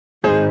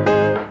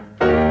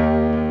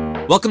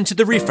Welcome to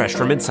The Refresh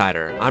from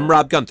Insider. I'm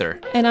Rob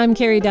Gunther. And I'm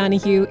Carrie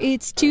Donahue.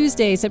 It's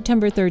Tuesday,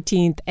 September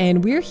 13th,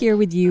 and we're here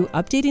with you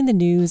updating the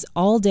news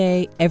all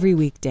day, every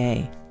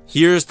weekday.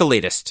 Here's the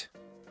latest.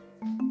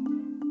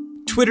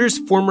 Twitter's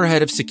former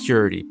head of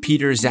security,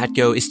 Peter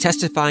Zatko, is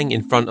testifying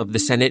in front of the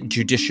Senate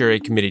Judiciary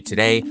Committee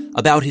today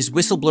about his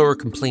whistleblower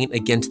complaint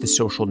against the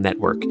social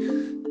network.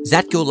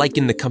 Zatko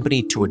likened the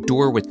company to a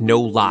door with no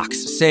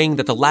locks, saying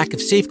that the lack of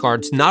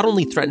safeguards not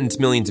only threatens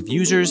millions of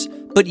users,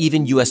 but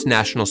even U.S.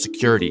 national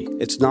security.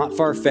 It's not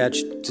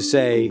far-fetched to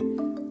say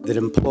that an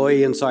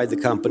employee inside the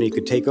company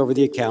could take over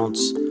the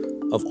accounts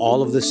of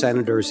all of the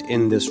senators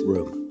in this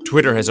room.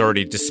 Twitter has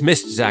already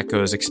dismissed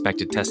Zatko's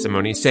expected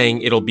testimony,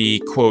 saying it'll be,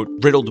 quote,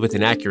 riddled with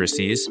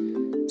inaccuracies.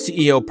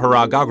 CEO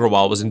Parag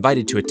Agrawal was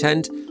invited to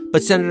attend,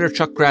 but Senator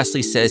Chuck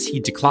Grassley says he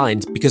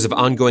declined because of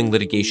ongoing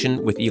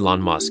litigation with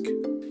Elon Musk.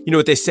 You know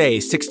what they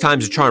say, 6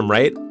 times a charm,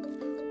 right?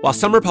 While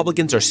some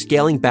Republicans are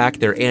scaling back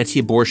their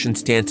anti-abortion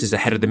stances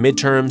ahead of the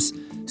midterms,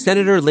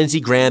 Senator Lindsey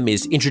Graham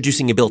is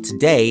introducing a bill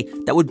today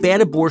that would ban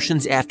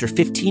abortions after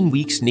 15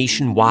 weeks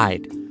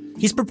nationwide.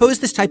 He's proposed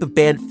this type of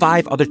ban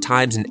 5 other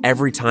times, and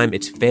every time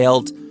it's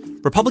failed.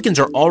 Republicans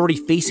are already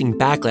facing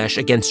backlash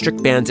against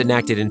strict bans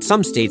enacted in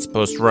some states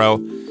post-Roe,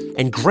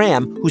 and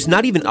Graham, who's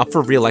not even up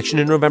for re-election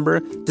in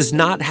November, does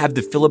not have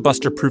the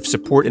filibuster-proof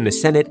support in the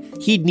Senate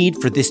he'd need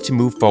for this to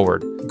move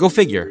forward. Go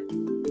figure.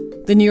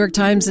 The New York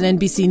Times and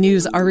NBC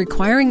News are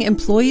requiring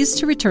employees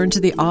to return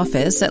to the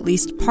office at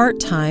least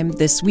part-time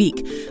this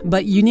week.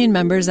 But union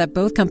members at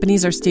both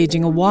companies are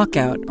staging a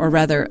walkout, or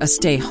rather a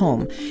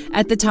stay-home.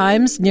 At the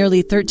Times,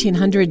 nearly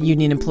 1,300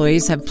 union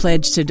employees have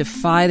pledged to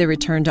defy the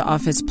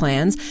return-to-office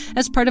plans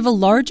as part of a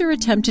larger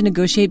attempt to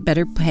negotiate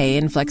better pay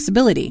and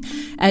flexibility.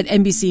 At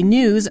NBC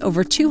News,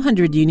 over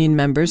 200 union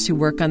members who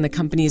work on the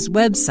company's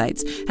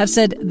websites have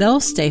said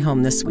they'll stay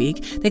home this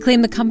week. They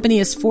claim the company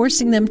is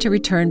forcing them to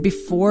return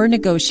before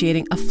negotiating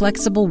a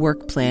flexible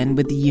work plan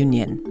with the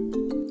union.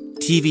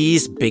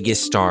 TV's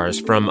biggest stars,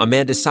 from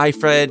Amanda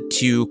Seyfried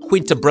to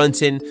Quinta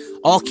Brunson,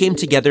 all came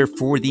together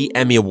for the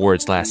Emmy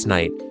Awards last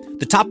night.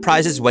 The top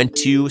prizes went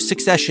to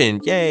Succession,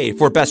 yay,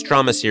 for Best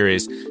Drama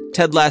Series,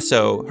 Ted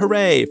Lasso,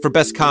 hooray, for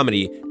Best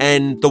Comedy,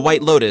 and The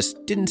White Lotus,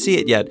 didn't see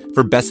it yet,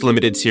 for Best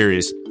Limited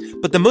Series.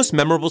 But the most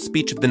memorable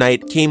speech of the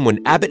night came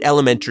when Abbott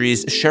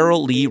Elementary's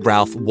Cheryl Lee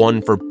Ralph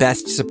won for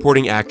Best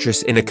Supporting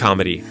Actress in a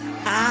Comedy.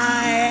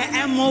 I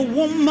am a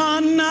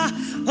woman,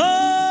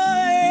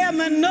 I am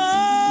an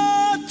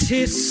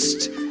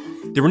artist.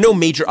 There were no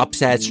major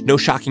upsets, no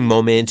shocking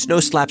moments, no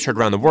slaps heard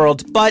around the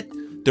world, but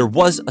there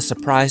was a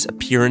surprise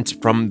appearance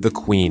from the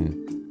queen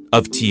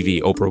of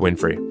TV, Oprah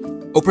Winfrey.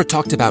 Oprah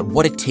talked about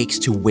what it takes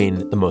to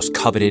win the most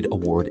coveted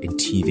award in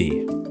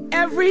TV.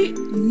 Every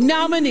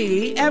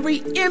nominee,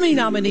 every Emmy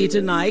nominee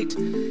tonight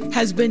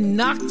has been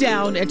knocked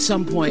down at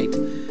some point,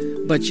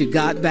 but you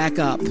got back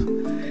up,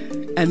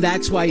 and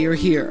that's why you're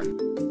here.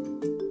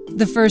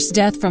 The first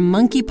death from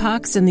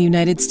monkeypox in the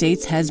United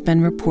States has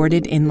been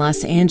reported in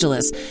Los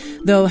Angeles.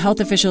 Though health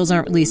officials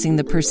aren't releasing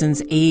the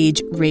person's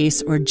age,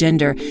 race, or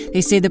gender,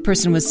 they say the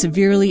person was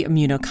severely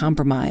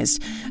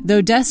immunocompromised.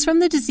 Though deaths from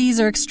the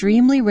disease are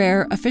extremely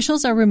rare,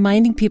 officials are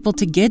reminding people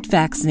to get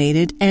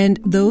vaccinated, and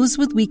those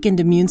with weakened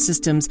immune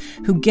systems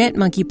who get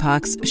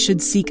monkeypox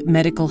should seek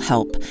medical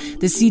help.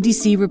 The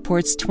CDC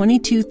reports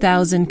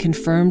 22,000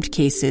 confirmed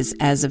cases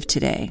as of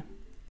today.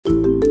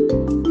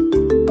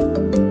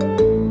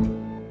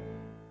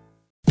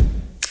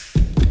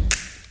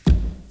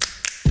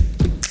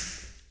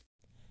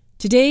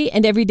 Today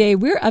and every day,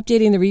 we're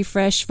updating the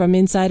Refresh from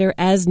Insider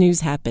as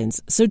news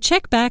happens. So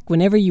check back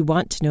whenever you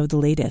want to know the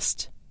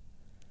latest.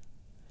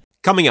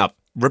 Coming up,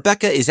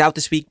 Rebecca is out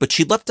this week, but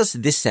she left us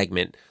this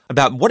segment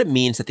about what it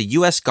means that the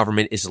U.S.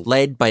 government is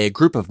led by a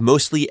group of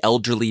mostly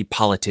elderly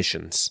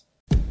politicians.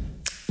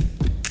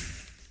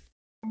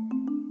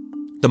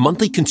 The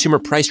monthly consumer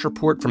price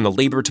report from the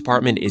Labor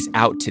Department is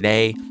out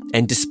today,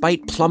 and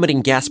despite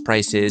plummeting gas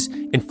prices,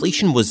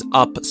 inflation was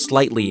up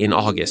slightly in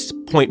August.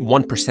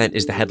 0.1%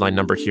 is the headline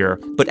number here,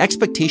 but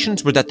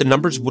expectations were that the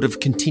numbers would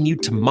have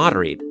continued to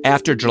moderate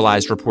after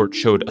July's report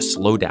showed a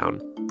slowdown.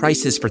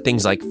 Prices for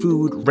things like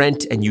food,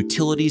 rent, and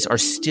utilities are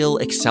still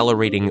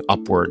accelerating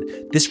upward.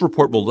 This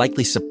report will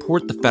likely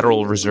support the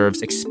Federal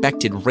Reserve's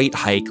expected rate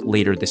hike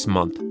later this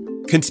month.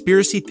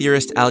 Conspiracy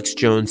theorist Alex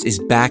Jones is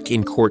back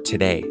in court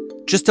today.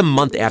 Just a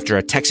month after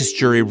a Texas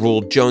jury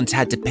ruled Jones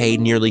had to pay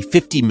nearly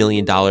 $50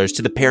 million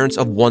to the parents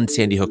of one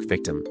Sandy Hook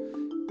victim.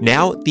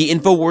 Now, the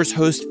InfoWars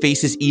host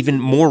faces even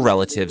more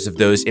relatives of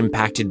those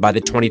impacted by the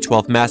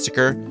 2012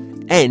 massacre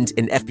and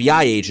an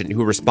FBI agent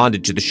who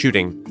responded to the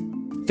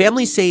shooting.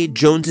 Families say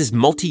Jones's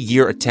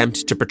multi-year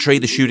attempt to portray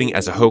the shooting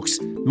as a hoax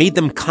made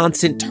them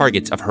constant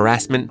targets of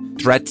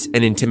harassment, threats,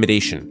 and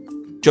intimidation.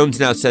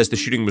 Jones now says the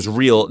shooting was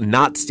real,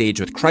 not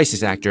staged with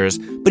crisis actors,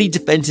 but he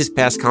defends his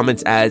past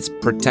comments as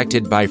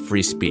protected by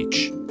free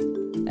speech.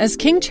 As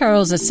King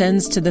Charles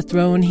ascends to the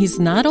throne, he's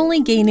not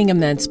only gaining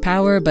immense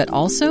power, but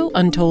also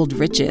untold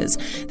riches.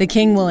 The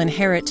king will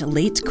inherit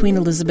late Queen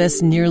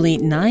Elizabeth's nearly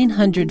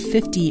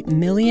 $950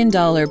 million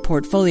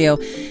portfolio,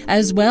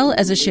 as well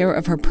as a share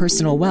of her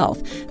personal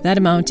wealth. That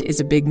amount is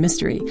a big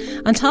mystery.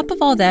 On top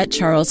of all that,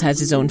 Charles has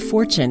his own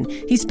fortune.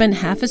 He spent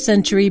half a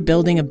century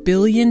building a $1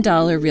 billion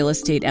real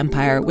estate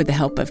empire with the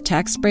help of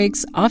tax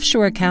breaks,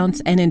 offshore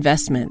accounts, and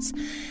investments.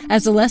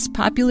 As a less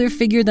popular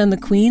figure than the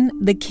Queen,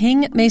 the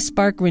king may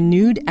spark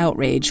renewed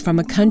outrage from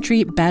a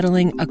country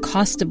battling a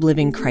cost of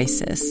living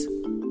crisis.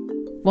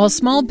 While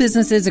small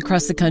businesses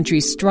across the country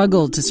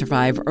struggled to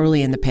survive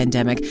early in the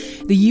pandemic,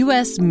 the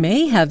U.S.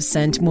 may have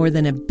sent more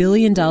than $1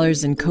 billion in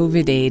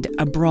COVID aid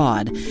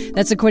abroad.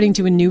 That's according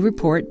to a new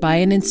report by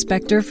an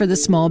inspector for the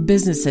Small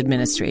Business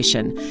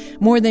Administration.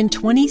 More than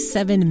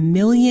 27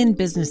 million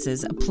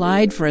businesses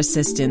applied for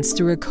assistance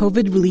through a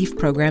COVID relief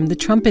program the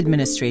Trump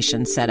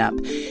administration set up.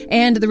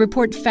 And the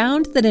report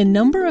found that a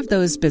number of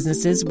those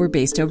businesses were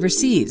based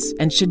overseas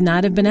and should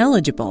not have been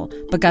eligible,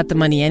 but got the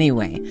money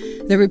anyway.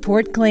 The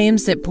report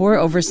claims that poor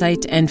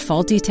oversight and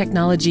faulty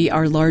technology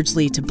are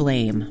largely to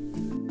blame.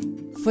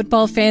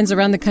 Football fans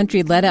around the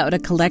country let out a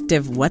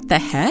collective "what the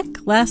heck"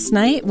 last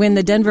night when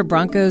the Denver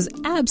Broncos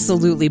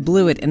absolutely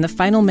blew it in the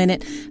final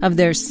minute of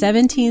their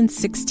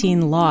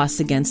 17-16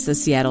 loss against the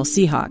Seattle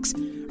Seahawks.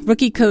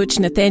 Rookie coach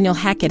Nathaniel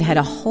Hackett had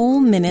a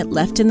whole minute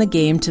left in the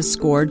game to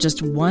score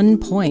just 1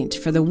 point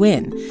for the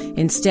win.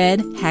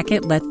 Instead,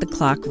 Hackett let the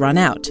clock run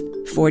out.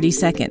 40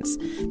 seconds.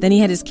 Then he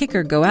had his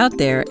kicker go out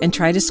there and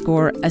try to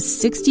score a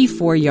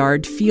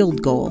 64-yard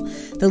field goal.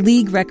 The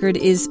league record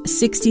is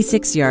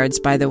 66 yards,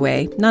 by the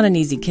way. Not an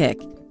easy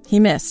kick. He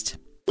missed.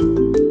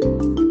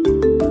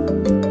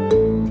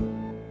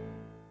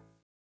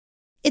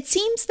 It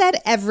seems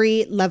that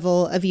every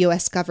level of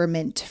U.S.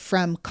 government,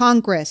 from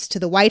Congress to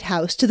the White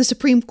House to the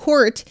Supreme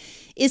Court,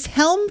 is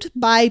helmed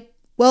by,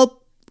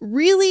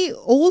 really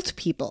old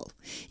people.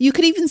 You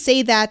could even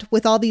say that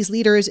with all these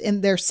leaders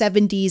in their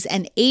 70s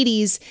and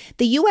 80s,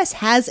 the U.S.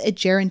 has a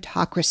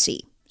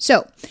gerontocracy.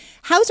 So,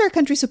 how is our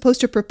country supposed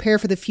to prepare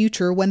for the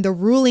future when the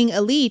ruling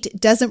elite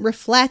doesn't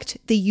reflect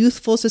the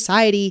youthful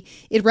society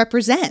it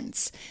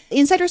represents?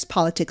 Insider's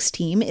Politics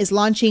team is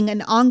launching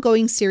an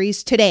ongoing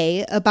series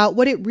today about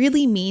what it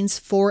really means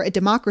for a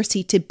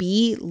democracy to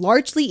be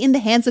largely in the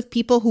hands of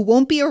people who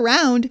won't be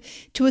around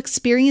to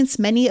experience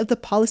many of the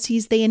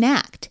policies they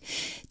enact.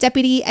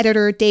 Deputy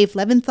Editor Dave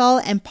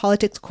Leventhal and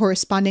politics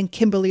correspondent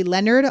Kimberly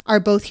Leonard are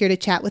both here to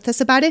chat with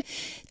us about it.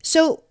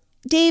 So,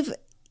 Dave,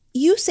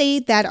 you say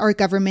that our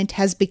government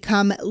has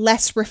become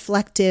less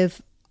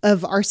reflective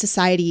of our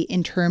society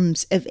in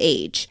terms of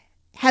age.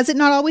 Has it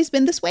not always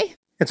been this way?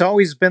 It's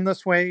always been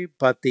this way,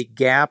 but the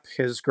gap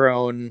has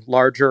grown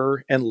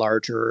larger and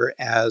larger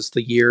as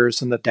the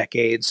years and the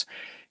decades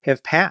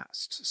have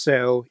passed.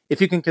 So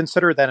if you can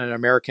consider that an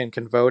American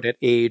can vote at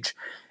age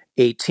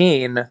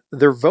 18,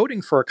 they're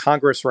voting for a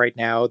Congress right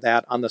now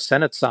that on the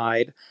Senate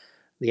side,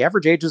 the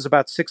average age is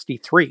about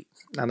 63.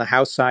 On the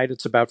House side,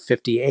 it's about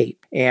 58.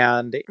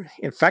 And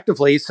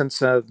effectively,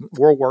 since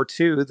World War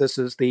II, this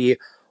is the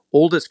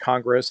oldest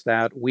Congress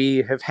that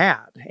we have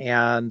had.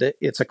 And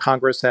it's a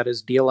Congress that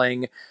is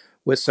dealing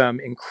with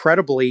some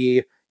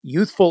incredibly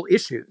youthful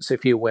issues,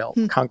 if you will.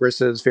 Congress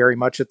is very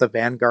much at the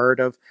vanguard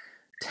of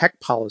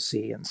tech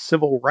policy and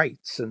civil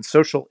rights and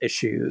social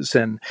issues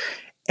and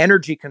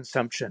energy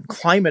consumption,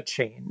 climate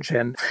change.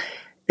 And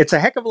it's a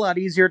heck of a lot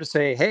easier to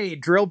say, hey,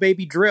 drill,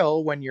 baby,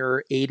 drill when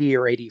you're 80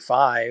 or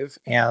 85.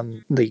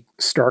 And the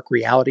stark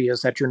reality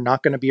is that you're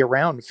not going to be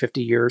around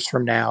 50 years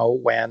from now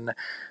when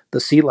the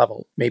sea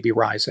level may be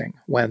rising,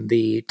 when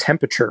the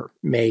temperature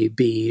may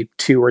be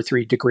 2 or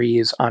 3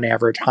 degrees on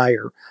average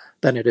higher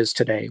than it is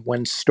today,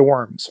 when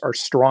storms are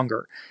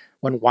stronger,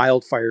 when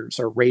wildfires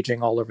are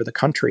raging all over the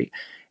country.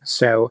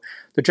 So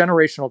the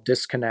generational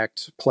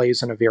disconnect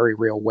plays in a very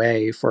real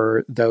way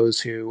for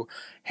those who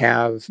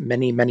have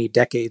many, many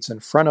decades in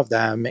front of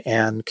them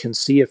and can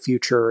see a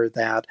future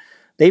that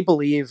they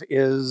believe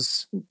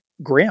is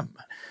grim.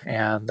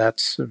 And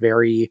that's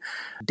very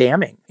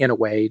damning in a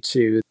way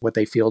to what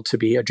they feel to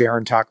be a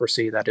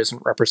gerontocracy that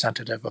isn't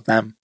representative of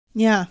them.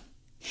 Yeah.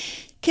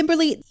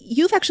 Kimberly,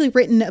 you've actually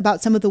written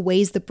about some of the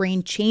ways the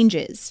brain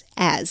changes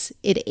as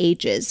it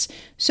ages.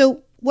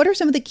 So what are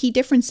some of the key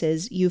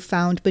differences you've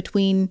found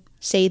between,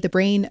 say, the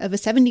brain of a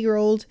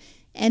 70-year-old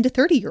and a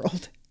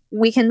 30-year-old?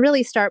 We can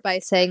really start by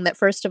saying that,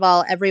 first of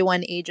all,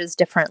 everyone ages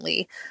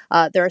differently.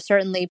 There are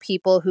certainly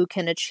people who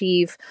can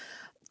achieve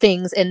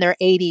things in their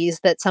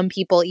 80s that some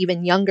people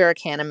even younger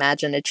can't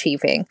imagine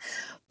achieving.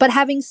 But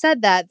having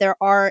said that, there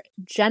are,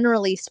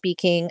 generally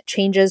speaking,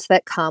 changes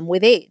that come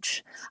with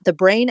age. The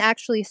brain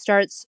actually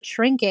starts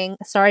shrinking,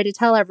 sorry to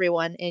tell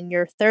everyone, in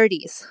your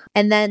 30s.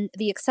 And then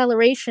the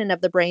acceleration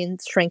of the brain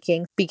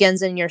shrinking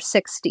begins in your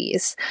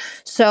 60s.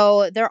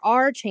 So there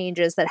are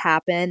changes that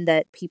happen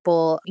that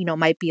people,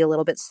 might be a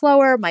little bit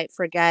slower, might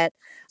forget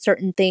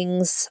certain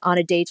things on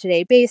a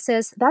day-to-day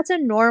basis. That's a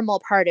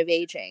normal part of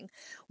aging.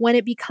 When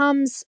it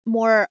becomes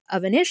more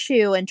of an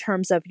issue in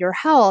terms of your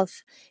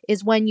health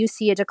is when you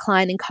see a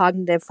decline in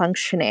cognitive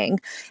functioning.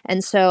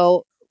 And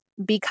so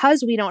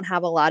because we don't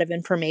have a lot of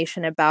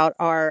information about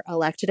our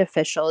elected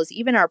officials,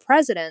 even our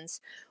presidents,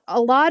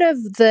 a lot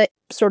of the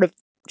sort of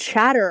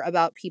chatter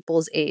about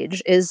people's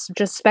age is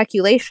just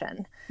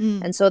speculation.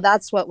 And so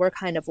that's what we're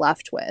kind of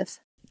left with.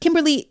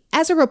 Kimberly,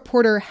 as a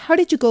reporter, how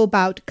did you go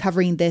about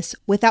covering this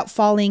without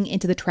falling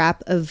into the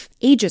trap of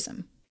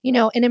ageism? You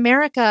know, in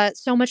America,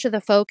 so much of the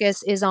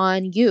focus is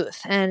on youth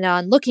and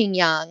on looking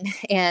young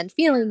and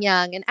feeling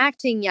young and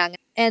acting young.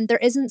 And there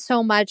isn't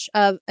so much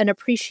of an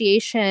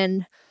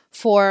appreciation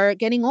for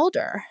getting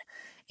older.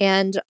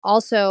 And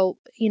also,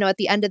 you know, at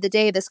the end of the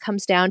day, this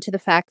comes down to the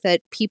fact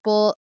that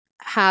people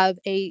have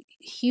a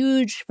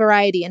huge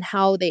variety in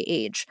how they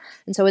age.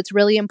 And so it's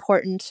really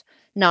important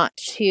not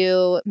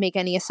to make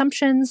any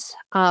assumptions.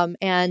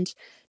 And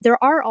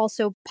there are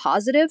also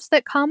positives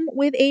that come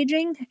with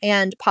aging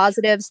and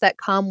positives that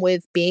come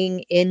with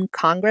being in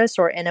Congress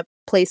or in a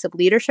place of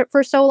leadership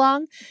for so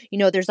long. You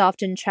know, there's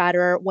often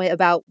chatter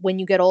about when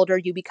you get older,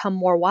 you become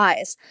more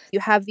wise.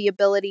 You have the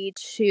ability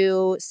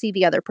to see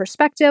the other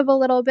perspective a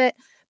little bit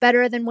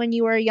better than when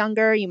you were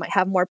younger. You might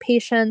have more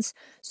patience.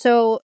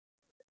 So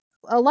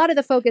a lot of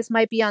the focus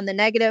might be on the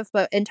negative,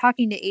 but in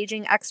talking to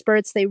aging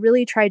experts, they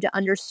really tried to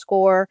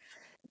underscore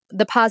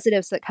the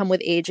positives that come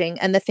with aging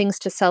and the things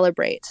to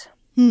celebrate.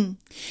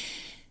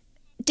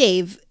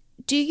 Dave,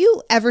 do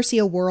you ever see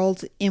a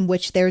world in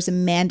which there's a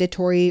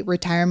mandatory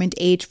retirement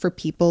age for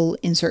people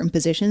in certain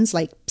positions,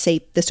 like,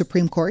 say, the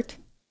Supreme Court?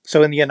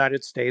 So in the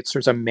United States,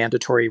 there's a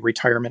mandatory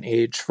retirement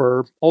age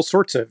for all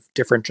sorts of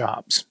different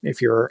jobs.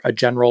 If you're a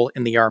general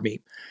in the Army,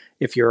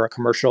 if you're a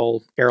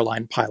commercial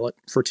airline pilot,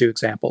 for two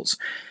examples.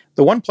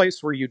 The one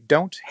place where you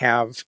don't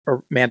have a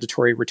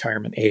mandatory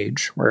retirement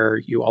age, where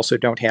you also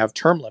don't have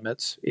term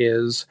limits,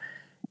 is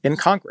in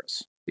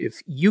Congress.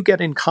 If you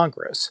get in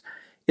Congress,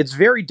 it's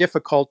very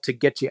difficult to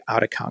get you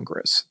out of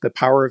Congress. The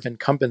power of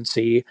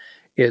incumbency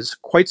is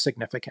quite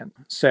significant.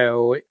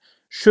 So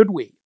should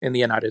we, in the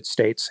United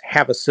States,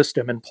 have a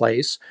system in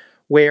place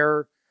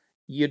where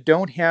you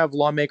don't have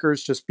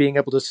lawmakers just being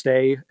able to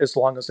stay as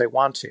long as they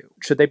want to?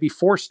 Should they be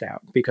forced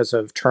out because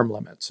of term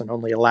limits and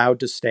only allowed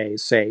to stay,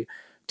 say,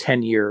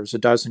 10 years, a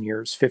dozen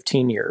years,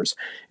 15 years?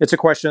 It's a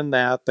question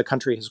that the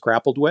country has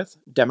grappled with.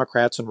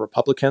 Democrats and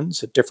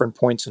Republicans at different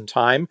points in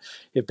time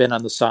have been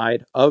on the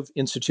side of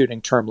instituting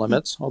term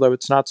limits, although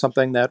it's not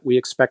something that we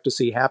expect to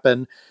see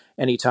happen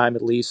anytime,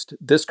 at least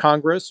this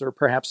Congress or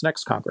perhaps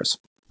next Congress.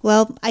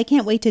 Well, I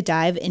can't wait to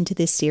dive into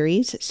this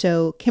series.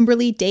 So,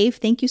 Kimberly, Dave,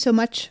 thank you so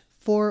much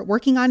for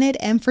working on it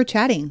and for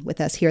chatting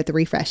with us here at The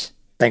Refresh.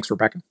 Thanks,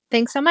 Rebecca.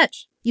 Thanks so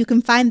much. You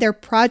can find their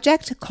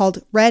project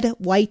called Red,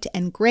 White,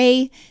 and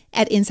Gray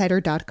at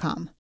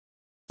insider.com.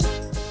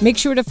 Make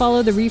sure to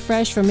follow The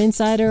Refresh from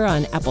Insider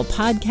on Apple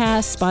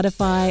Podcasts,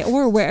 Spotify,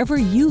 or wherever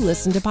you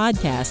listen to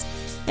podcasts.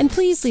 And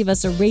please leave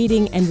us a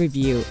rating and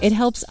review. It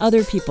helps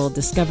other people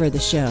discover the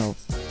show.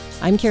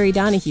 I'm Carrie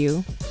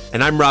Donahue.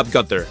 And I'm Rob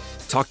Gunther.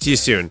 Talk to you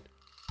soon.